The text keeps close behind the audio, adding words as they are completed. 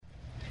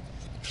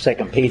2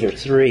 Peter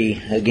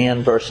 3,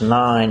 again verse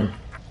 9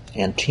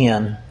 and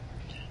 10.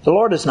 The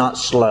Lord is not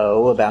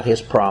slow about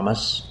his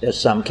promise,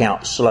 as some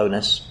count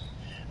slowness,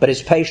 but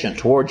is patient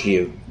towards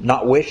you,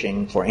 not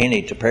wishing for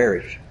any to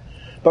perish,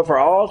 but for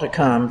all to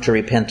come to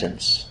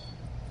repentance.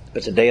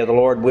 But the day of the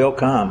Lord will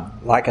come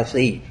like a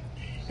thief,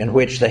 in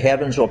which the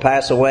heavens will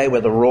pass away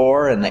with a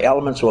roar, and the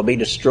elements will be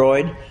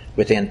destroyed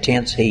with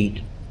intense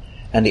heat,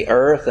 and the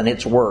earth and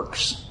its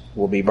works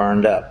will be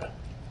burned up.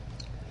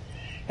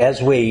 As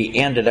we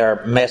ended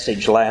our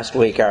message last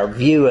week, our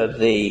view of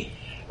the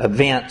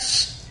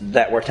events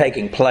that were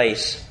taking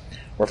place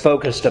were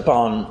focused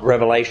upon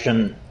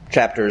Revelation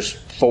chapters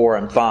 4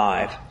 and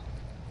 5,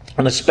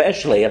 and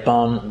especially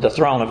upon the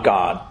throne of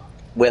God,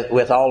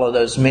 with all of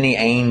those many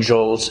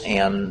angels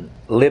and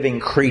living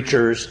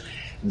creatures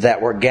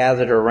that were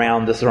gathered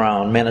around the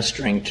throne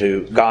ministering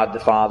to God the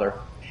Father.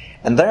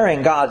 And there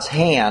in God's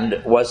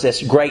hand was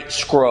this great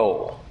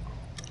scroll.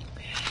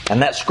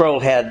 And that scroll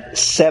had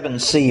 7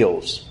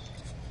 seals.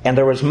 And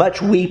there was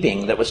much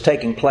weeping that was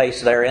taking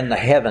place there in the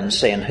heavens,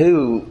 saying,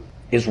 who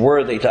is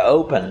worthy to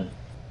open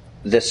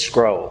this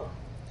scroll?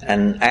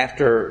 And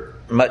after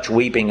much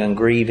weeping and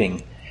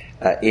grieving,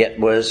 it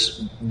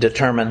was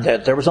determined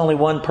that there was only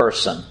one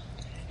person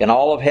in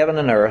all of heaven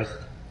and earth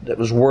that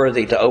was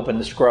worthy to open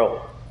the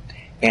scroll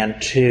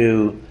and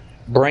to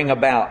bring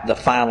about the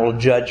final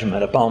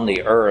judgment upon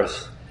the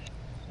earth.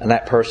 And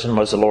that person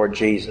was the Lord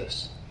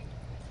Jesus.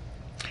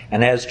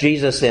 And as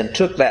Jesus then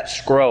took that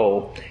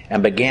scroll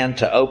and began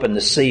to open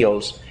the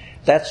seals,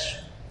 that's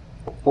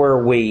where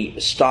we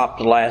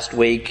stopped last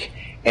week.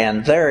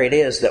 And there it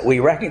is that we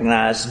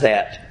recognize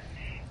that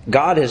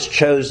God has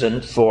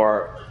chosen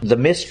for the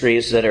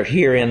mysteries that are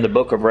here in the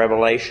book of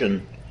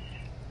Revelation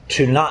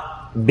to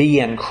not be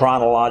in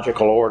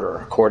chronological order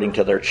according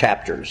to their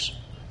chapters.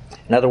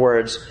 In other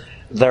words,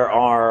 there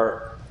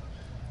are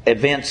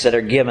events that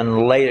are given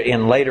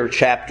in later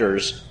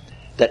chapters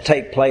that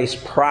take place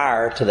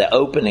prior to the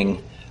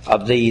opening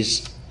of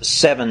these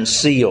 7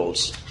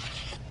 seals.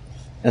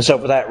 And so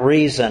for that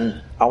reason,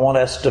 I want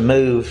us to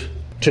move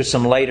to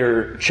some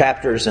later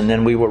chapters, and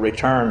then we will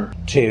return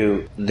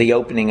to the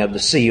opening of the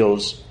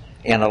seals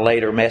in a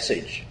later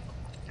message.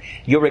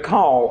 You'll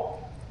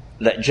recall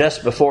that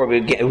just before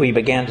we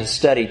began to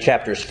study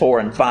chapters 4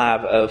 and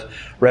 5 of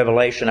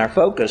Revelation, our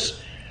focus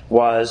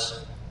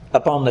was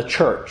upon the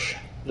church.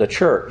 The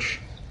church.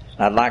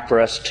 I'd like for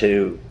us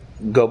to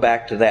go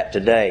back to that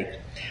today.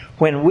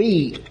 When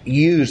we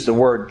use the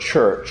word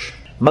church,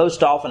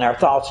 most often our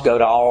thoughts go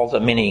to all the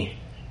many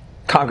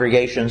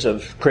congregations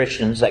of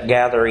Christians that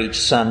gather each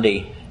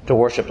Sunday to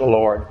worship the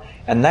Lord.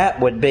 And that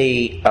would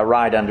be a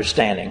right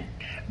understanding.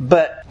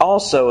 But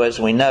also, as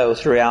we know,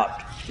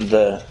 throughout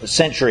the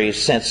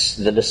centuries since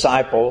the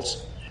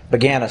disciples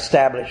began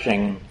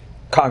establishing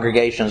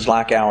congregations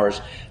like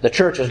ours, the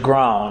church has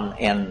grown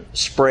and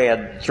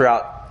spread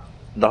throughout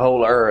the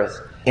whole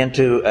earth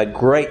into a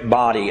great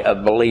body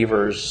of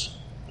believers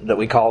that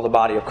we call the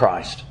body of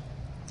Christ.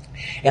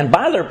 And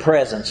by their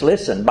presence,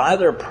 listen, by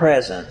their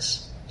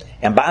presence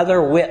and by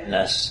their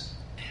witness,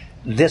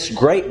 this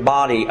great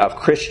body of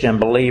Christian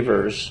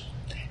believers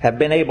have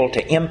been able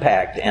to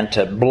impact and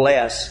to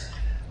bless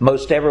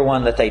most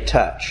everyone that they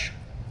touch.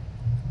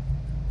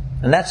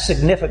 And that's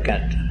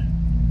significant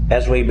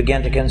as we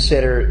begin to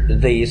consider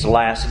these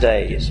last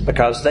days,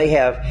 because they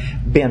have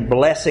been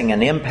blessing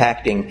and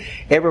impacting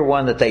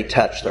everyone that they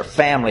touch, their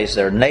families,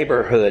 their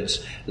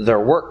neighborhoods, their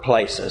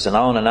workplaces, and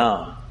on and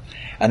on.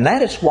 And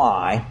that is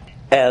why,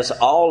 as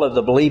all of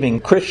the believing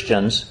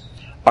Christians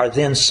are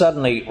then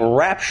suddenly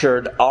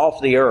raptured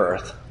off the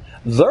earth,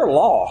 their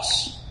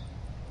loss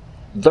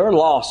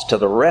to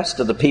the rest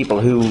of the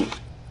people who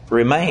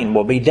remain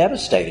will be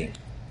devastating,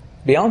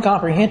 beyond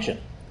comprehension.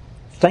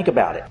 Think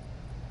about it.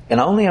 In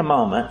only a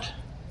moment,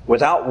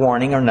 without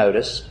warning or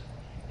notice,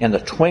 in the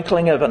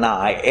twinkling of an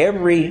eye,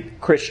 every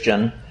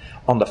Christian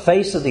on the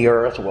face of the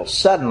earth will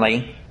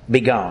suddenly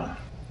be gone.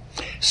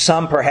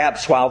 Some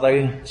perhaps while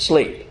they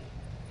sleep.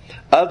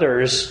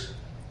 Others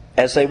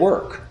as they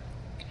work.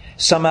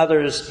 Some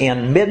others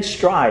in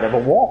mid-stride of a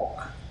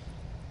walk.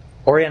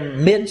 Or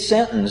in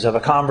mid-sentence of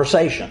a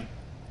conversation.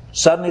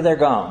 Suddenly they're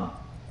gone.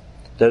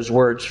 Those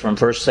words from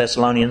 1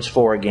 Thessalonians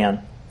 4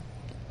 again.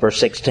 Verse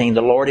 16,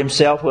 the Lord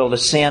himself will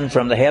descend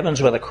from the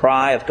heavens with a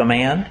cry of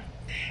command,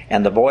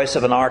 and the voice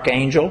of an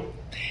archangel,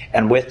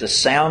 and with the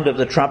sound of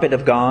the trumpet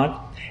of God,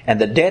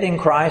 and the dead in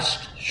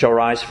Christ shall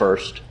rise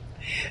first.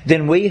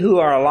 Then we who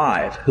are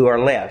alive, who are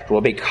left,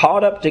 will be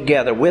caught up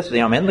together with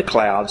them in the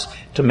clouds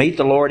to meet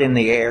the Lord in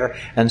the air,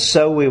 and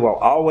so we will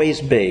always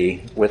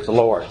be with the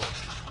Lord.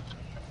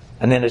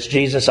 And then as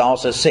Jesus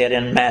also said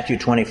in Matthew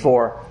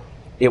 24,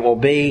 it will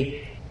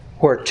be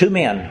where 2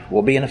 men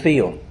will be in a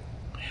field.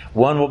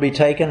 One will be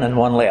taken and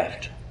one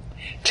left.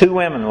 2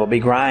 women will be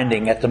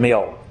grinding at the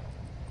mill.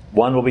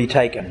 One will be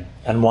taken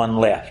and one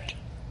left.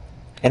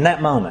 In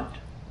that moment,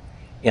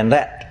 in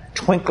that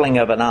twinkling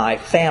of an eye,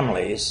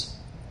 families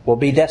will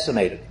be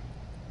decimated.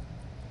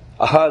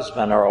 A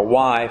husband or a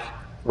wife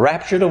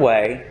raptured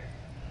away,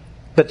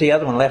 but the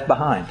other one left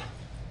behind.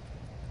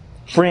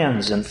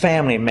 friends and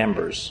family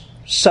members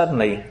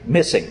suddenly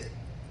missing,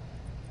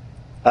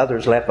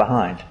 others left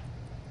behind.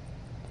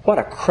 What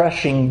a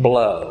crushing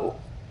blow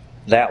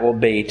that will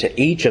be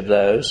to each of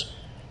those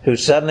who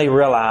suddenly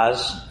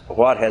realize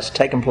what has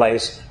taken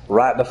place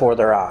right before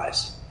their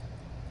eyes.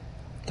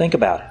 Think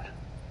about it.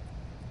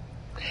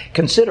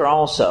 Consider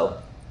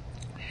also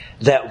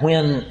that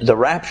when the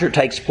rapture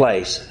takes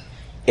place,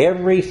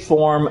 every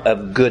form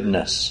of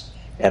goodness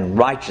and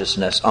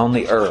righteousness on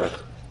the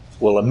earth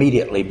will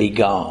immediately be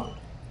gone.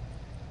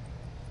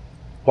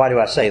 Why do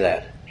I say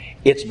that?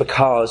 It's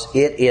because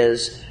it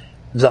is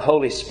the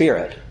Holy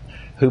Spirit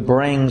who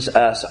brings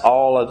us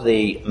all of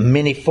the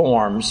many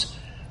forms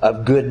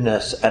of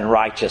goodness and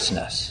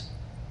righteousness.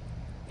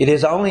 It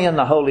is only in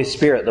the Holy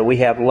Spirit that we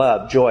have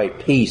love, joy,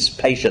 peace,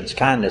 patience,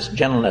 kindness,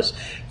 gentleness,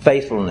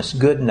 faithfulness,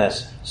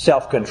 goodness,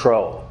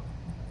 self-control.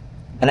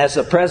 And as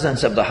the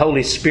presence of the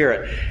Holy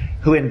Spirit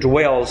who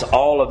indwells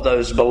all of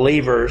those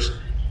believers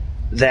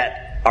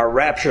that are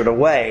raptured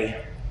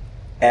away,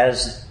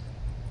 as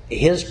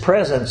His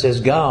presence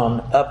is gone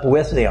up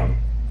with them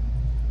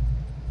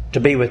to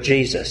be with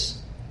Jesus,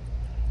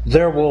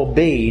 there will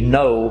be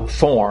no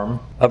form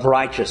of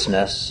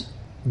righteousness,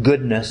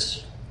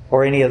 goodness,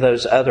 or any of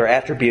those other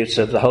attributes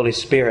of the Holy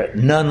Spirit.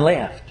 None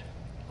left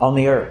on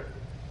the earth.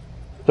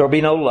 There will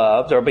be no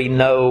love. There will be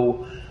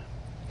no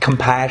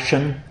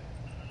compassion.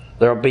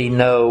 There will be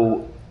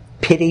no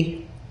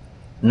pity,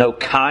 no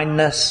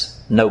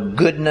kindness, no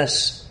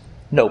goodness,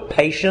 no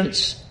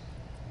patience,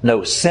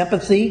 no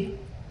sympathy,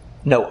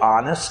 no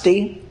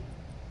honesty,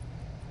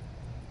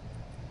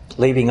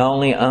 leaving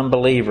only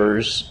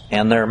unbelievers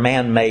and their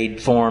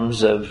man-made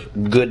forms of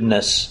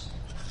goodness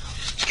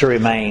to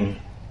remain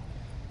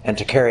and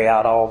to carry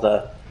out all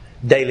the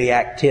daily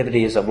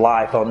activities of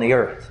life on the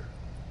earth.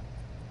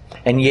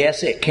 And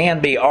yes, it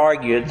can be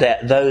argued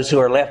that those who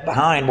are left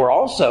behind were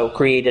also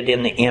created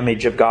in the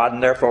image of God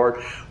and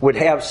therefore would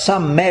have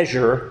some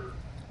measure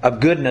of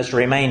goodness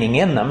remaining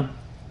in them,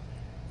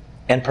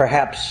 and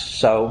perhaps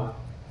so.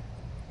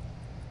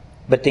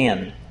 But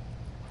then,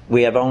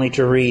 we have only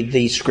to read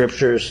these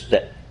scriptures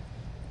that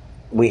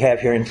we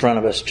have here in front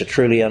of us to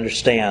truly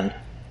understand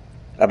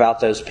about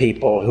those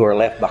people who are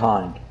left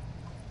behind.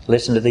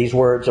 Listen to these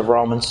words of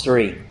Romans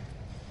 3.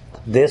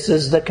 This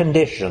is the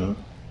condition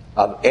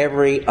of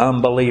every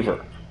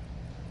unbeliever.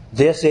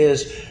 This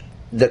is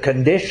the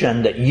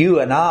condition that you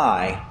and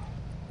I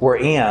were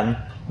in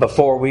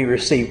before we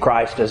received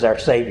Christ as our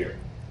Savior.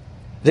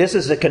 This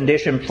is the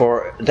condition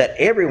that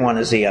everyone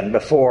is in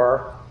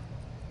before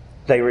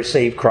they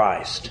receive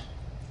Christ.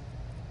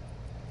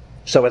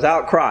 So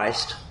without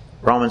Christ,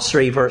 Romans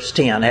 3 verse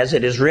 10, as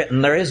it is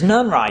written, there is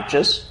none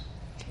righteous,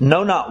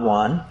 no, not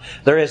one.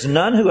 There is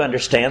none who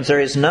understands.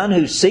 There is none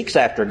who seeks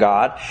after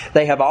God.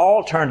 They have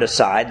all turned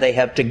aside. They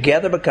have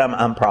together become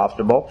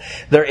unprofitable.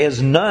 There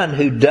is none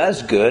who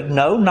does good,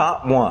 no,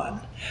 not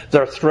one.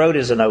 Their throat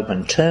is an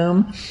open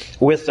tomb.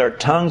 With their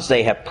tongues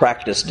they have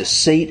practiced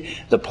deceit.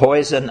 The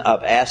poison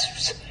of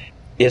asps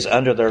is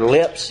under their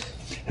lips,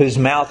 whose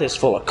mouth is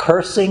full of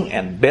cursing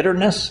and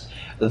bitterness.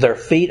 Their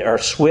feet are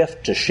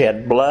swift to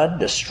shed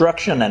blood.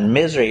 Destruction and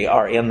misery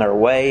are in their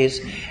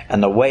ways,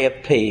 and the way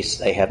of peace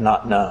they have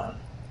not known.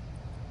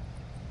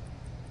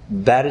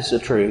 That is the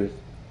truth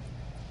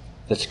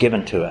that's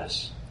given to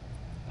us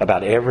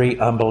about every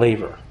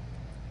unbeliever.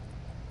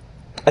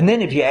 And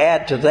then if you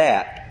add to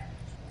that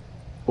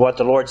what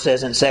the Lord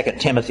says in 2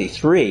 Timothy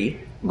 3,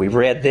 we've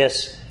read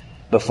this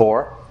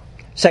before,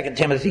 2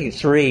 Timothy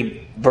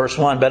 3 verse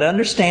 1, but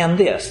understand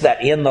this,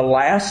 that in the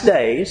last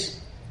days,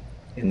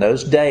 in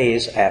those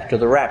days after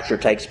the rapture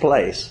takes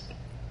place,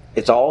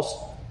 it's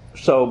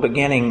also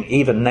beginning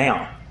even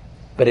now,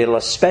 but it'll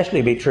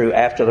especially be true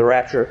after the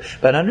rapture.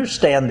 But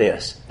understand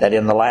this, that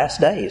in the last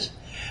days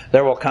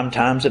there will come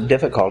times of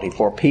difficulty,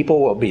 for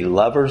people will be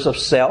lovers of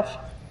self,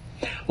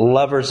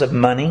 lovers of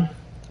money,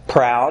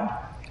 proud,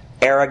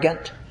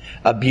 arrogant,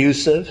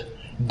 abusive,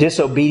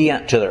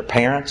 disobedient to their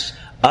parents,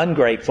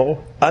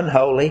 ungrateful,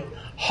 unholy,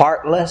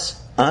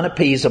 heartless,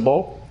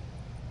 unappeasable.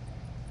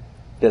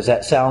 Does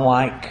that sound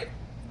like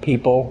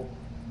people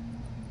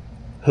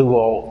who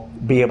will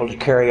be able to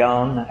carry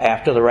on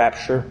after the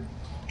rapture?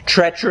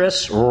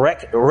 Treacherous,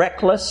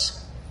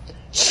 reckless,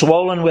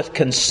 swollen with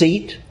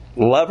conceit,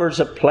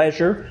 lovers of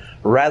pleasure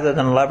rather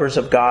than lovers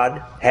of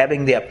God,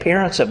 having the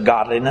appearance of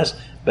godliness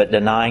but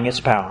denying its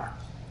power.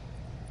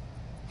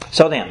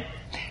 So then,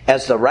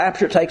 as the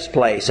rapture takes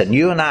place and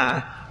you and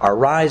I are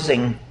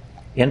rising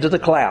into the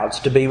clouds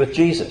to be with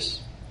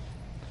Jesus,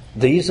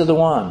 these are the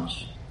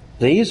ones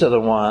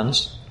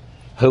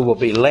who will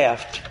be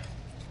left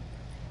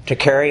to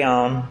carry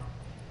on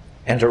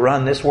and to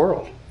run this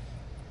world.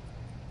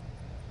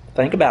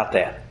 Think about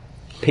that.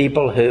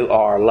 People who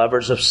are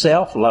lovers of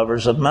self,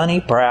 lovers of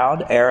money,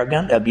 proud,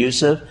 arrogant,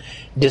 abusive,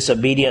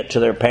 disobedient to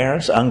their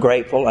parents,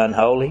 ungrateful,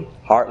 unholy,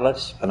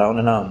 heartless, and on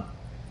and on.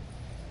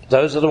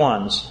 Those are the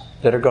ones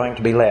that are going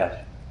to be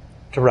left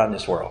to run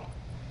this world.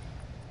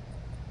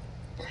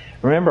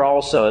 Remember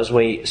also, as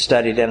we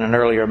studied in an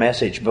earlier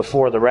message,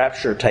 before the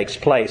rapture takes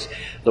place,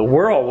 the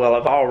world will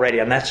have already,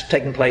 and that's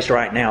taking place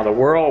right now, the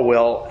world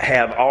will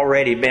have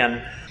already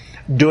been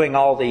doing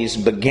all these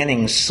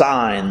beginning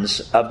signs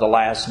of the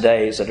last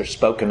days that are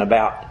spoken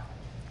about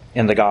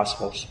in the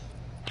Gospels.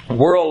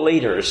 World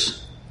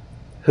leaders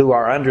who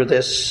are under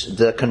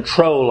the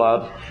control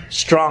of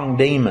strong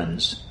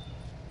demons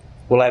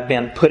will have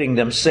been putting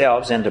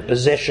themselves into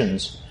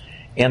positions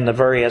in the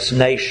various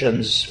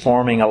nations,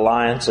 forming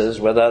alliances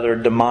with other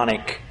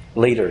demonic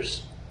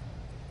leaders.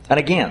 And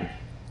again,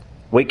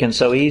 we can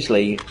so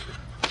easily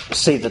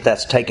see that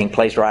that's taking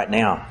place right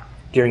now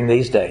during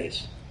these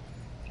days.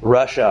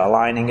 Russia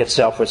aligning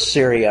itself with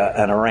Syria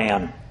and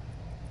Iran.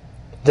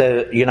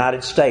 The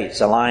United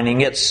States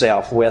aligning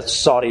itself with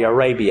Saudi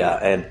Arabia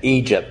and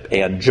Egypt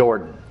and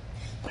Jordan.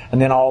 And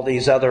then all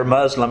these other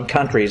Muslim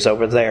countries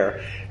over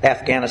there,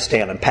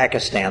 Afghanistan and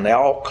Pakistan,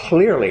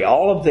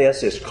 all of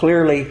this is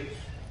clearly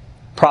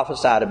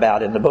prophesied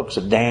about in the books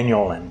of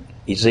Daniel and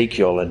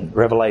Ezekiel and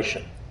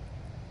Revelation.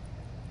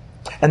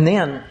 And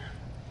then,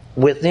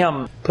 with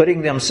them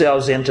putting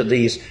themselves into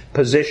these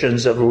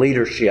positions of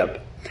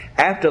leadership,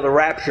 after the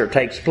rapture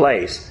takes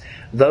place,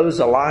 those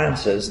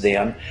alliances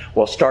then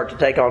will start to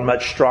take on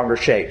much stronger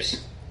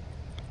shapes,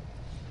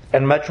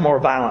 and much more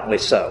violently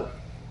so.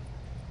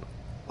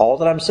 All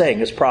that I'm saying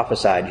is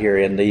prophesied here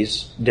in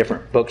these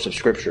different books of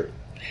Scripture.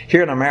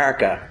 Here in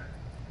America,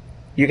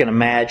 you can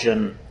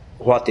imagine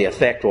what the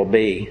effect will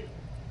be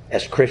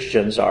as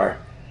Christians are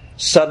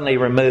suddenly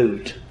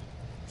removed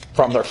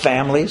from their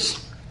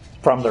families,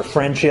 from their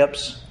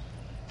friendships,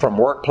 from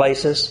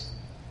workplaces.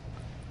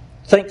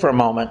 Think for a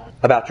moment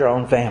about your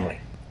own family.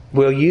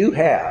 Will you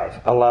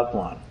have a loved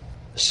one,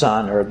 a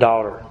son or a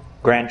daughter,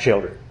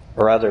 grandchildren,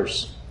 or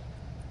others,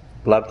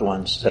 loved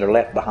ones that are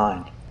left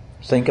behind?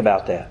 Think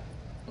about that.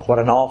 What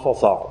an awful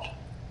thought,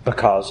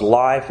 because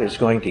life is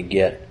going to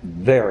get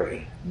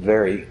very,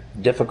 very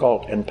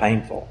difficult and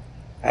painful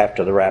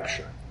after the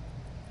rapture.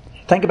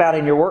 Think about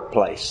in your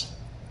workplace.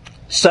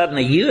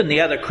 Suddenly you and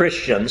the other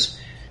Christians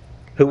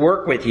who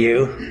work with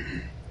you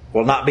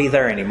will not be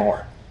there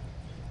anymore.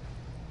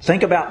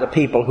 Think about the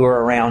people who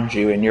are around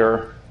you in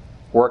your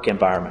work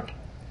environment.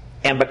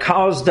 And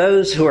because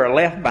those who are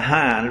left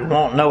behind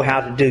won't know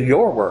how to do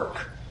your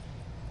work,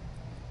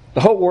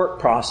 the whole work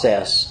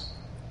process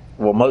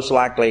will most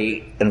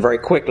likely and very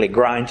quickly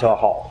grind to a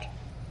halt.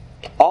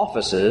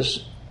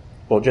 Offices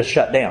will just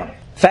shut down.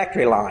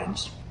 Factory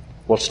lines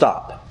will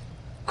stop.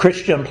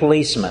 Christian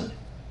policemen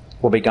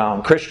will be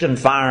gone. Christian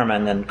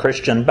firemen and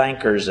Christian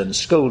bankers and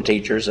school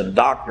teachers and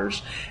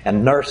doctors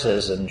and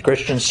nurses and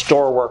Christian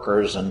store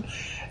workers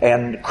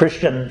and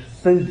Christian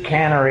food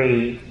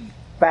cannery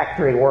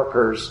factory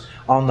workers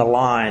on the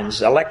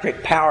lines,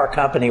 electric power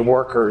company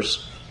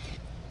workers,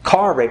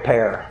 car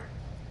repair.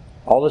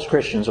 All those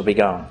Christians will be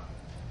gone.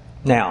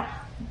 Now,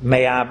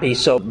 may I be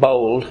so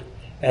bold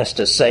as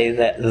to say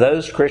that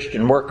those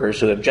Christian workers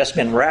who have just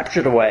been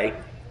raptured away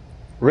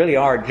really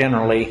are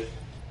generally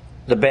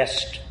the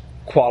best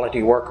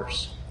quality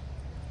workers.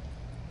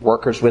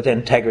 Workers with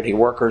integrity,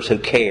 workers who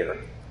care.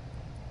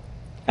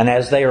 And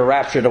as they are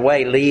raptured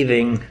away,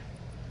 leaving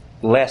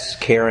less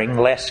caring,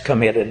 less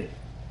committed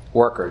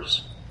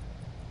workers.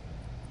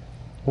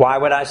 Why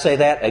would I say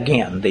that?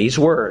 Again, these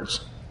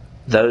words.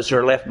 Those who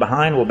are left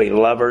behind will be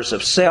lovers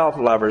of self,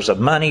 lovers of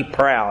money,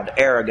 proud,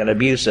 arrogant,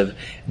 abusive,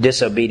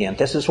 disobedient.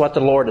 This is what the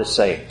Lord is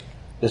saying.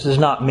 This is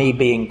not me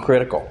being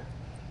critical.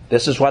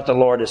 This is what the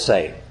Lord is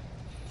saying.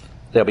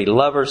 They'll be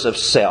lovers of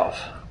self,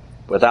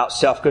 without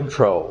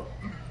self-control,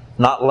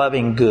 not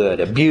loving good,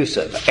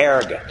 abusive,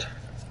 arrogant.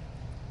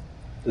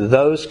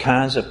 Those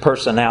kinds of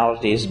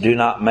personalities do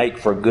not make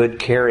for good,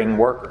 caring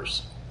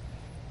workers.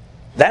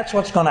 That's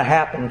what's going to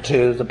happen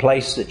to the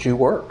place that you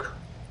work.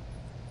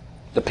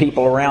 The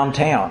people around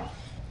town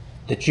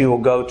that you will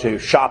go to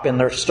shop in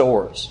their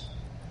stores.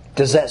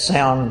 Does that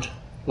sound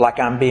like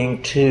I'm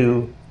being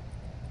too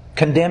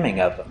condemning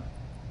of them?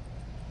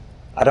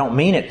 I don't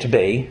mean it to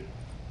be.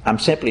 I'm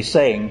simply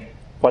saying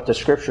what the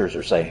Scriptures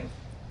are saying.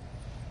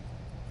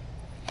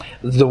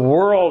 The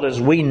world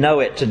as we know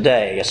it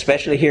today,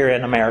 especially here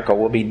in America,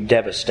 will be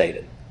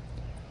devastated.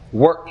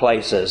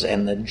 Workplaces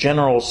and the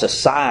general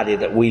society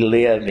that we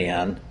live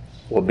in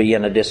will be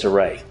in a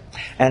disarray.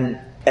 And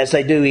as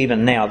they do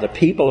even now, the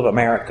people of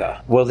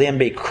America will then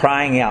be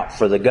crying out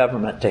for the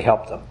government to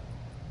help them,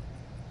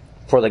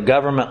 for the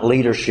government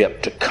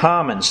leadership to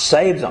come and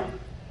save them.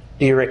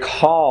 Do you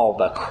recall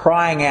the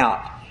crying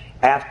out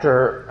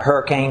after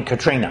Hurricane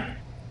Katrina?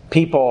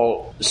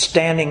 People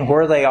standing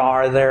where they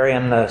are there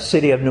in the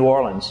city of New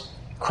Orleans,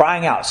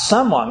 crying out,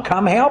 "Someone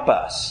come help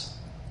us."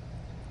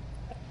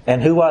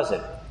 And who was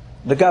it?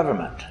 The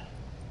government.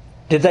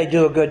 Did they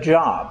do a good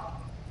job?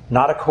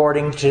 Not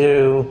according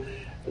to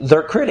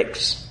their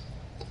critics.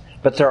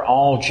 But they're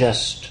all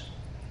just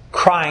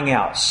crying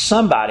out,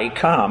 "Somebody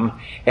come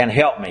and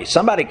help me.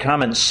 Somebody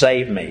come and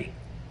save me.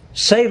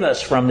 Save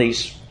us from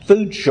these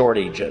food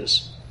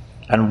shortages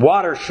and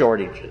water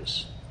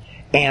shortages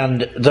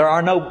And there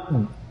are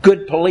no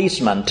good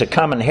policemen to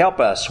come and help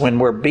us when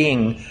we're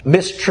being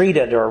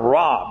mistreated or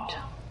robbed.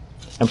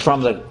 And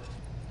from the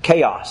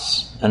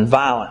chaos and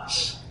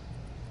violence,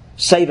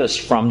 save us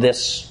from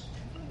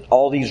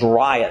all these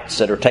riots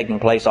that are taking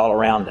place all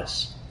around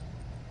us.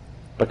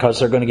 Because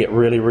they're going to get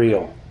really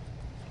real.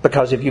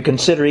 Because if you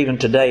consider even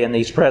today in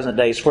these present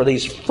days, for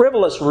these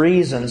frivolous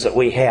reasons that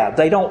we have,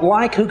 they don't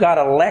like who got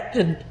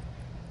elected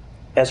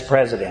as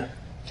president.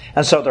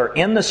 And so they're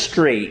in the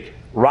street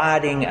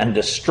rioting and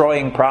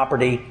destroying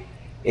property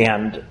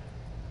and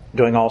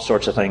doing all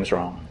sorts of things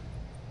wrong.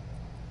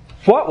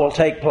 What will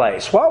take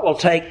place? What will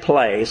take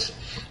place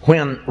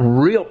when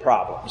real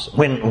problems,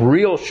 when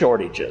real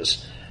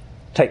shortages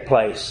take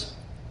place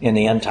in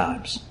the end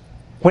times?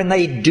 When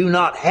they do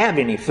not have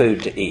any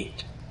food to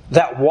eat.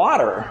 That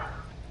water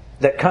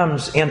that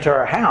comes into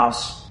our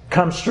house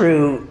comes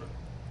through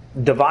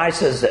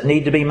devices that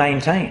need to be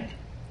maintained.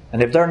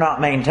 And if they're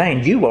not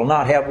maintained, you will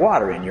not have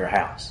water in your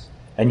house.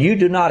 And you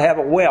do not have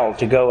a well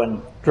to go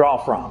and draw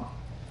from.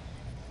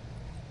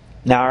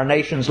 Now, our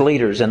nation's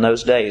leaders in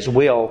those days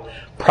will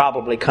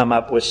probably come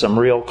up with some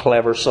real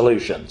clever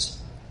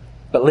solutions.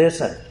 But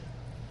listen,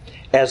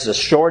 as the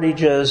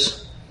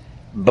shortages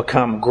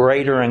become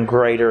greater and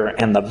greater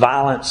and the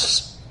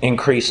violence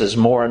increases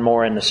more and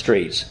more in the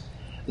streets,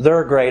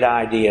 their great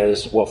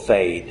ideas will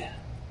fade.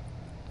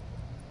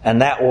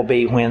 And that will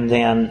be when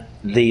then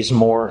these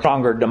more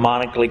stronger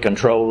demonically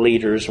controlled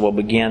leaders will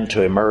begin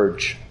to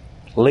emerge.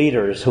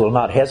 Leaders who will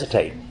not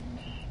hesitate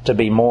to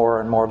be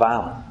more and more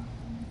violent.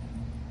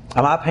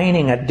 Am I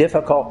painting a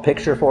difficult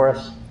picture for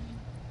us?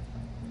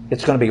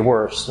 It's going to be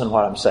worse than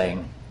what I'm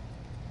saying.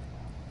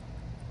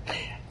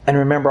 And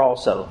remember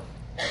also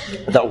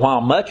that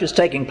while much is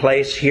taking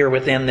place here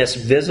within this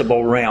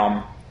visible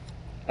realm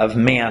of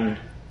men,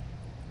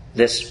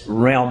 this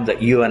realm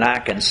that you and I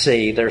can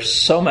see, there's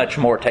so much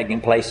more taking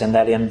place in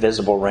that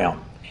invisible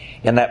realm.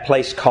 In that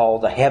place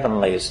called the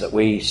heavenlies that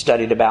we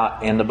studied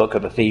about in the book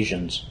of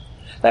Ephesians.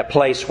 That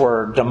place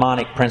where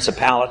demonic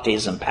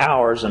principalities and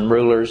powers and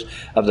rulers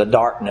of the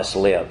darkness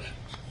live.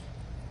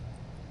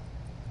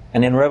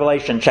 And in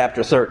Revelation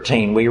chapter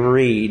 13 we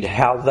read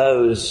how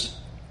those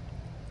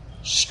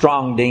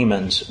strong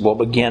demons will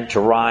begin to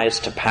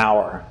rise to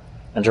power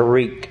and to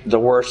wreak the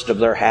worst of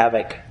their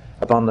havoc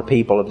upon the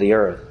people of the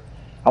earth.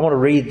 I want to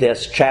read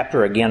this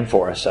chapter again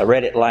for us. I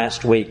read it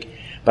last week,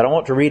 but I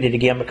want to read it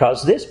again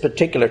because this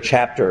particular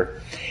chapter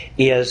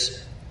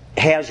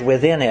has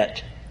within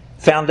it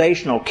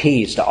foundational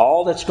keys to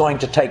all that's going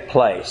to take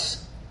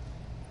place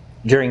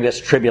during this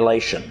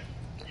tribulation.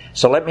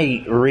 So let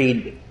me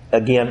read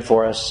again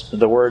for us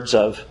the words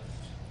of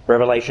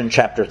Revelation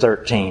chapter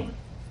 13.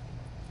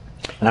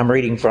 And I'm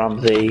reading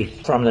from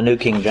the New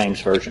King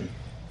James Version.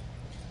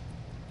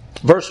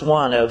 Verse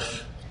 1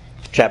 of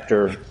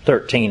chapter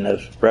 13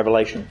 of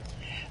Revelation.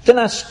 Then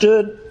I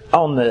stood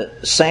on the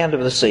sand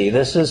of the sea.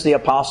 This is the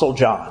Apostle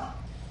John.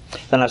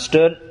 Then I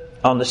stood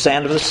on the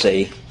sand of the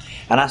sea,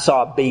 and I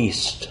saw a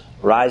beast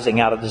rising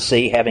out of the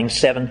sea, having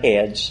 7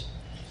 heads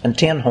and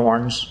 10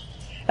 horns,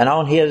 and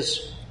on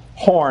his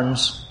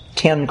horns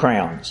 10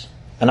 crowns,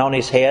 and on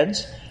his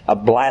heads a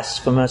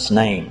blasphemous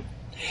name.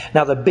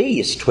 Now the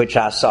beast which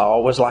I saw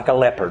was like a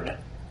leopard.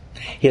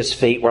 His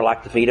feet were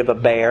like the feet of a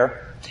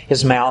bear,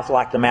 his mouth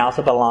like the mouth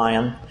of a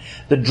lion.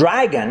 The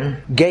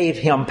dragon gave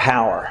him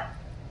power,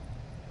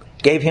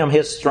 gave him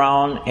his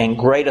throne and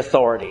great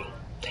authority.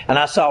 And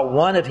I saw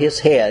one of his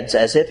heads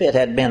as if it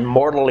had been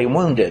mortally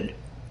wounded,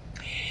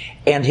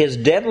 and his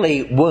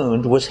deadly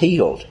wound was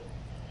healed.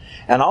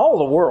 And all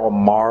the world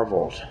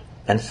marveled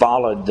and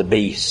followed the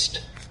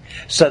beast.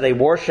 So they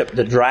worshipped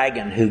the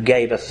dragon who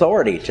gave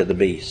authority to the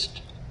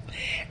beast.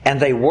 And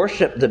they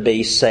worshipped the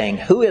beast, saying,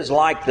 "Who is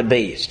like the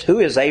beast? Who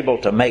is able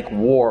to make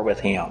war with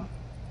him?"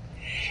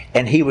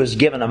 And he was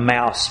given a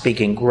mouth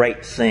speaking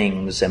great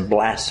things and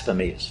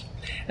blasphemies.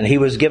 And he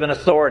was given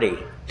authority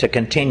to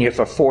continue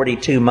for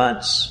 42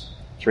 months,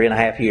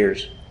 3.5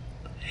 years.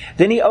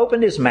 Then he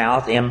opened his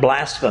mouth in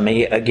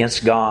blasphemy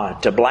against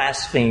God, to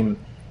blaspheme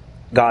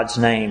God's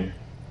name,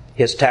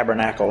 his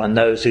tabernacle, and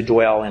those who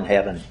dwell in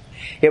heaven.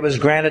 It was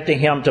granted to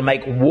him to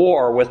make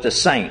war with the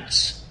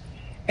saints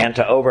and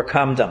to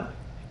overcome them.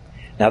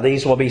 Now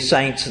these will be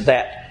saints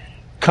that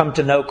come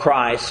to know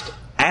Christ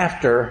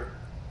after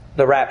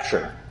the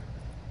rapture.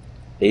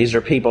 These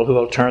are people who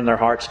will turn their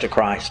hearts to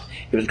Christ.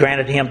 It was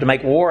granted to him to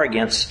make war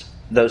against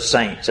those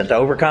saints and to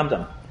overcome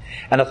them.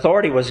 And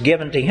authority was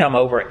given to him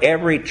over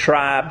every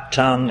tribe,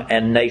 tongue,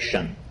 and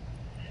nation.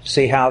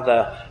 See how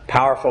the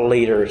powerful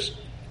leaders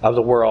of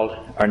the world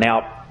are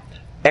now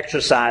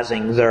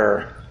exercising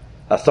their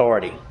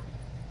authority.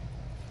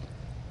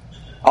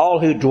 All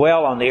who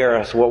dwell on the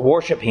earth will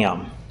worship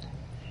him,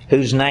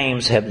 whose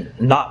names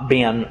have not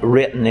been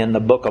written in the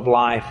book of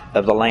life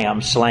of the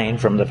Lamb slain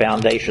from the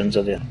foundations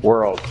of the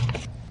world.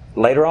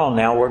 Later on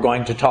now we're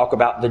going to talk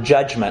about the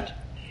judgment,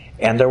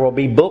 and there will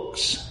be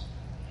books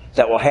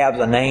that will have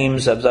the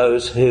names of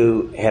those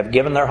who have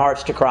given their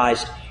hearts to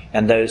Christ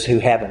and those who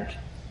haven't.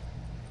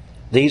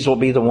 These will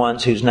be the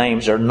ones whose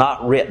names are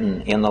not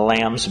written in the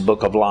Lamb's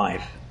book of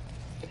life.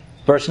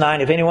 Verse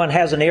 9, if anyone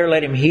has an ear,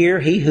 let him hear.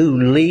 He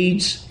who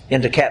leads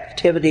into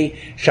captivity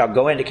shall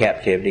go into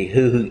captivity.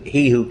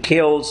 He who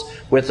kills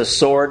with the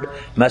sword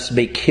must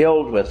be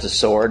killed with the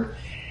sword.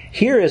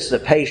 Here is the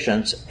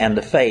patience and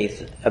the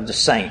faith of the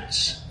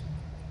saints.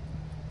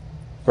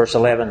 Verse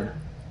 11,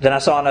 then I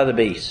saw another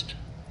beast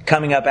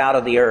coming up out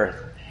of the earth,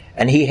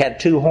 and he had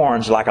 2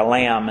 horns like a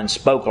lamb and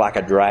spoke like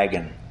a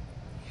dragon.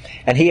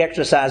 And he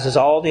exercises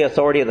all the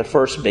authority of the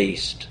first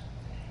beast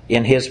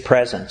in his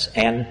presence,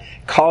 and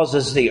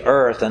causes the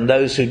earth and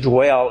those who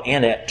dwell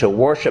in it to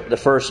worship the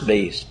first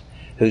beast,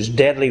 whose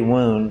deadly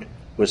wound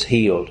was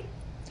healed.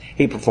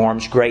 He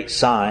performs great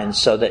signs,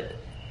 so that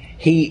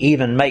he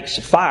even makes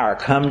fire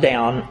come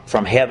down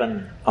from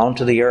heaven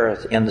onto the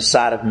earth in the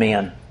sight of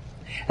men.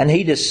 And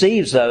he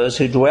deceives those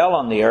who dwell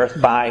on the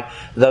earth by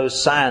those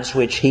signs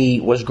which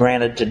he was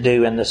granted to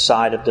do in the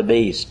sight of the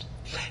beast,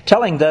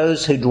 telling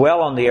those who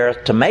dwell on the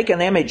earth to make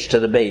an image to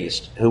the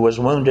beast, who was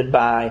wounded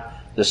by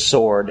the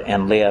sword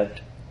and lived.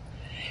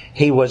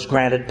 He was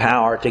granted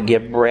power to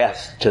give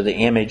breath to the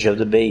image of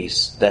the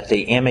beast, that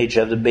the image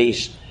of the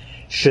beast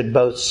should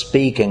both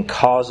speak and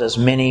cause as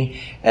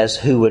many as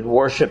who would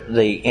worship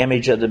the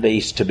image of the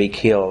beast to be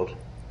killed.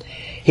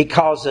 He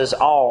causes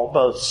all,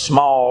 both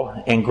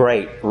small and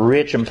great,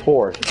 rich and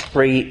poor,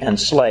 free and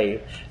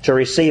slave, to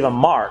receive a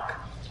mark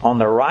on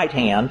their right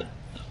hand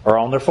or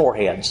on their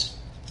foreheads,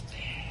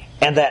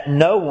 and that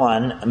no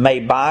one may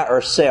buy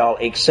or sell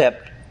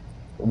except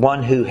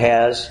one who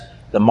has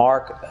the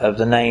mark of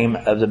the name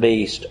of the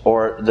beast,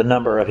 or the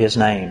number of his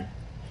name.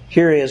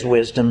 Here is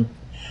wisdom.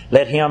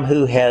 Let him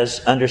who has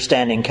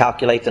understanding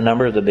calculate the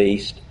number of the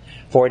beast,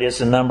 for it is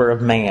the number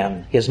of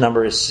man. His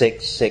number is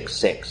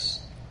 666.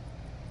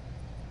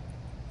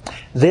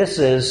 This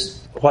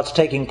is what's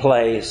taking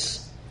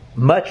place.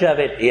 Much of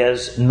it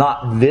is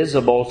not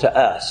visible to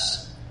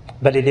us,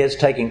 but it is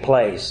taking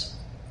place,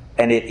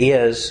 and it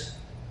is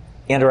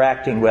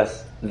interacting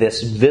with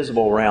this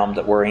visible realm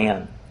that we're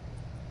in.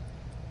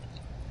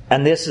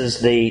 And this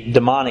is the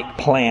demonic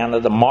plan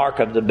of the mark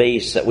of the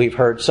beast that we've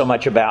heard so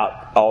much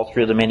about all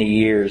through the many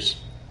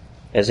years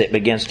as it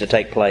begins to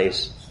take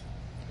place.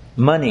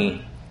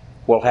 Money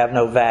will have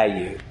no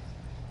value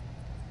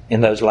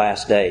in those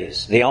last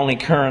days. The only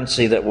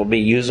currency that will be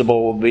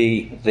usable will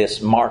be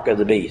this mark of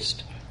the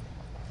beast,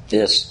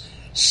 this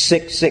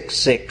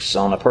 666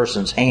 on a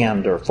person's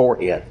hand or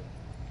forehead.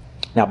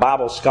 Now,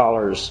 Bible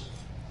scholars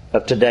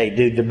of today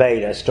do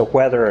debate as to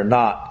whether or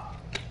not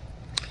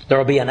there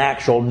will be an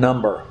actual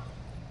number,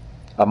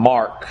 a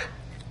mark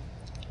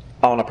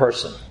on a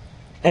person.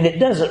 And it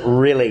doesn't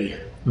really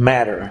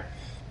matter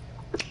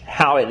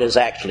how it is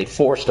actually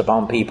forced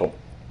upon people,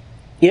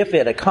 if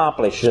it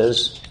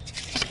accomplishes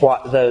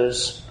what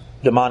those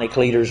demonic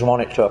leaders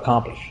want it to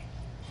accomplish.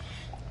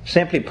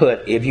 Simply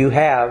put, if you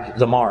have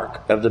the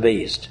mark of the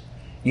beast,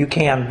 you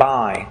can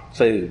buy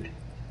food.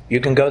 You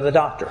can go to the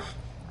doctor.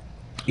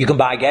 You can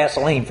buy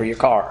gasoline for your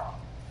car.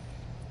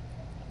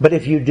 But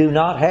if you do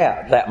not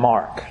have that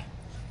mark,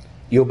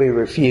 you'll be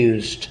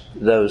refused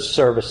those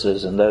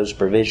services and those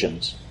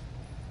provisions.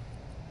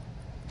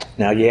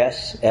 Now,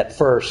 yes, at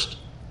first,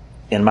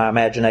 in my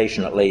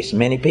imagination at least,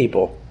 many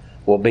people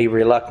will be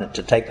reluctant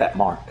to take that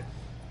mark.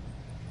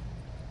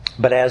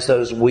 But as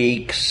those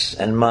weeks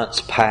and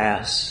months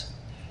pass,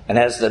 and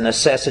as the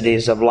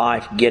necessities of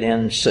life get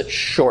in such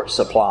short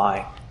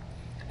supply,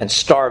 and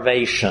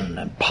starvation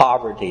and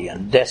poverty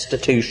and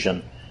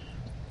destitution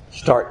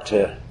start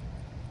to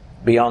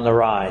be on the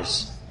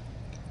rise,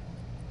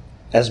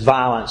 as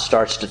violence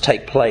starts to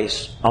take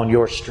place on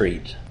your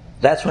street,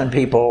 that's when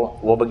people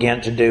will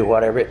begin to do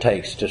whatever it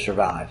takes to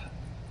survive.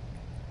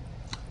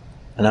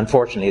 And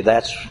unfortunately,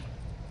 that's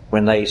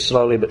when they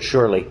slowly but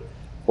surely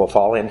will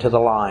fall into the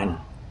line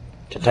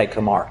to take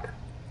the mark.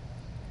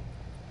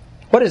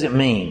 What does it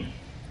mean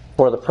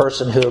for the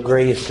person who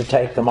agrees to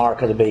take the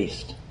mark of the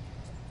beast?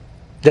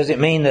 Does it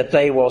mean that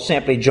they will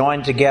simply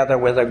join together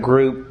with a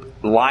group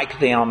like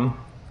them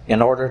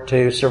in order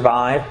to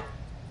survive?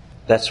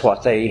 That's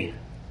what they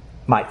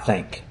might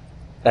think.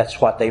 That's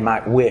what they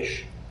might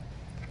wish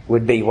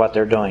would be what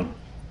they're doing.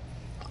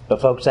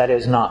 But folks, that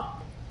is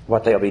not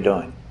what they'll be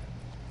doing.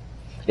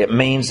 It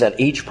means that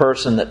each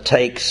person that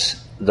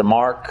takes the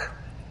mark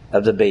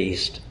of the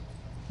beast,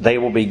 they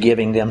will be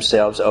giving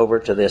themselves over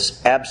to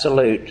this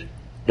absolute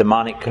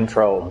demonic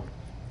control,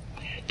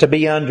 to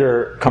be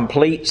under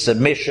complete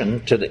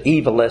submission to the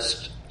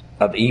evilest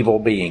of evil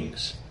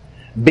beings.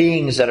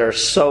 Beings that are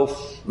so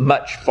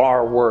much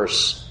far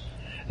worse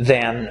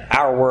than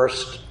our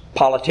worst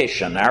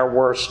politician, our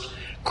worst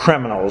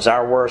criminals,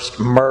 our worst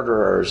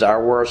murderers,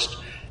 our worst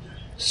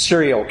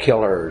serial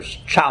killers,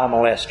 child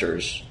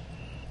molesters.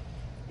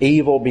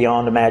 Evil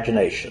beyond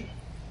imagination.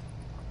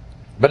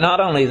 But not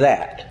only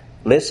that,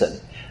 listen,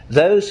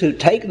 those who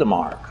take the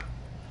mark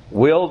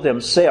will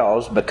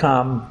themselves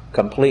become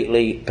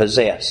completely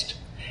possessed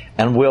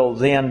and will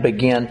then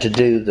begin to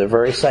do the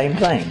very same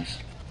things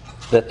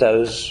that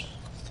those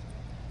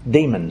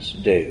demons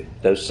do,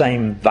 those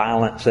same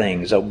violent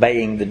things,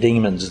 obeying the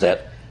demons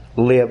that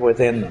live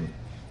within them.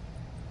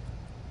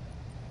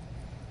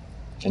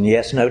 And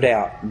yes, no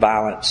doubt,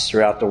 violence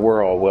throughout the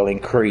world will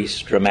increase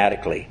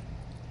dramatically.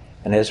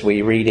 And as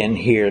we read in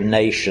here,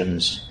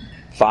 nations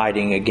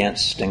fighting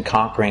against and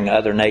conquering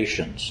other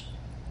nations.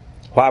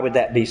 Why would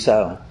that be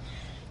so?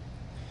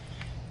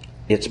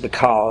 It's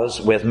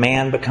because with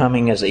man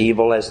becoming as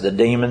evil as the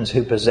demons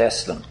who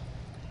possess them,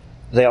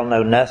 they'll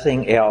know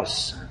nothing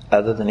else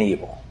other than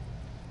evil.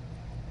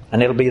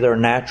 And it'll be their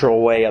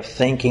natural way of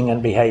thinking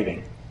and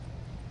behaving.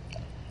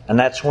 And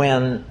that's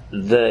when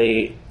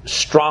the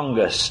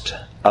strongest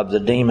of the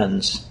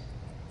demons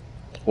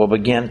will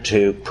begin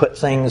to put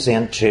things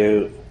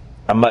into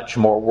a much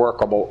more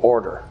workable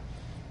order.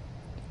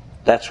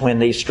 That's when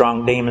these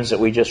strong demons that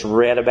we just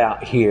read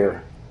about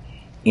here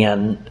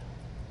in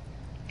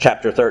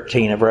chapter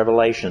 13 of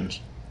Revelations,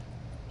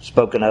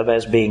 spoken of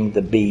as being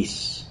the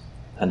beasts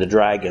and the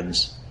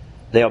dragons,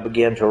 they'll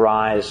begin to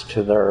rise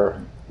to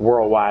their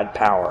worldwide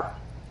power.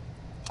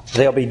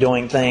 They'll be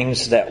doing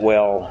things that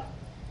will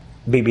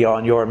be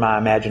beyond your and my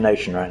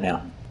imagination right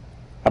now.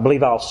 I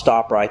believe I'll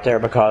stop right there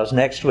because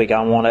next week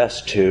I want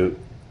us to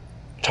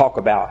talk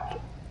about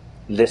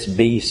this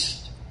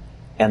beast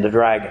and the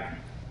dragon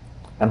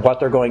and what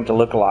they're going to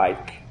look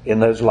like in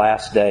those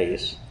last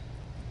days.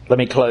 Let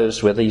me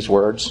close with these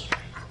words.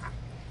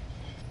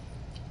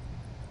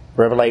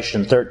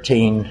 Revelation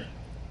 13,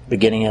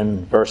 beginning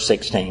in verse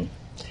 16.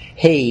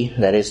 He,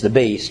 that is the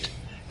beast,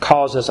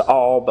 causes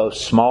all, both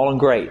small and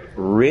great,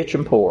 rich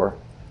and poor,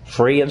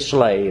 free and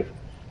slave,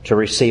 to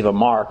receive a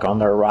mark on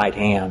their right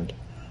hand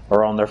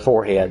or on their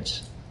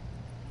foreheads,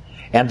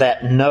 and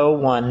that no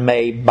one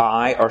may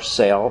buy or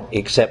sell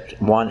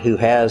except one who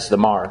has the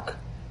mark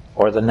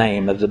or the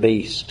name of the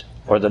beast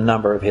or the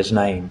number of his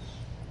name.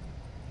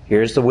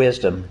 Here's the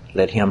wisdom.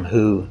 Let him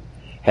who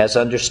has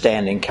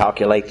understanding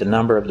calculate the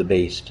number of the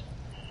beast,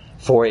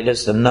 for it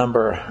is the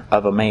number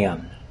of a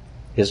man.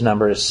 His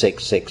number is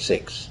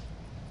 666.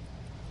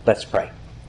 Let's pray.